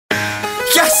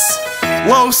Yes!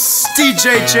 Los,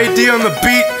 DJ JD on the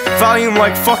beat, volume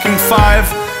like fucking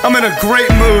 5. I'm in a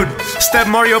great mood. It's that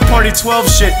Mario Party 12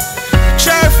 shit.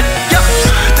 Chef! Yep!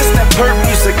 This that perp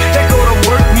music, that go to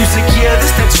work music. Yeah, this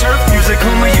that chirp music,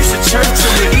 homie, you should chirp to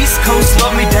it. East Coast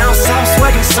love me, down south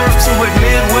swag and surf to it.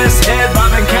 Midwest head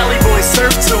bob and Cali boys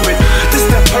surf to it. This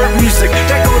that perp music,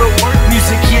 that go to work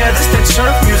music. Yeah, this that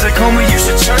chirp music, homie, you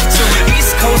should chirp to it.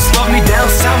 East Coast love me, down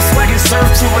south swag and surf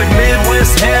to it.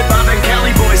 Midwest head bob and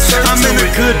Cali boys surf to it. I'm in a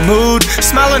good mood,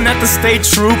 smiling at the state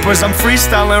troopers. I'm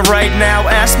freestyling right now,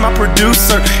 ask my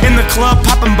producer. In the club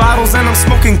popping bottles and I'm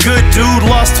smoking good, dude.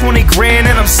 Lost 20 grand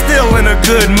and I'm still in a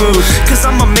good mood. Cause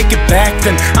I'ma make it back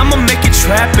then, I'ma make it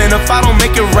trapping. If I don't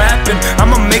make it rapping,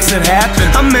 I'ma mix it happen.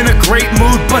 I'm in a great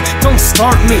mood, but don't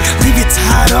start me. Leave you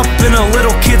tied up in a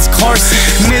little kid's car seat.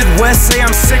 Midwest say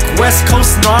I'm sick, West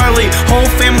Coast gnarly. Whole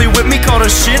family with me, call the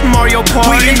shit Mario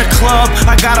Party. We in the club,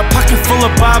 I got a pocket full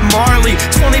of Bob Marley.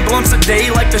 20 blunts a day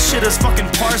like the shit is fucking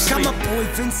parsley. Got my boy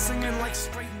Vince singing like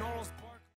straight north.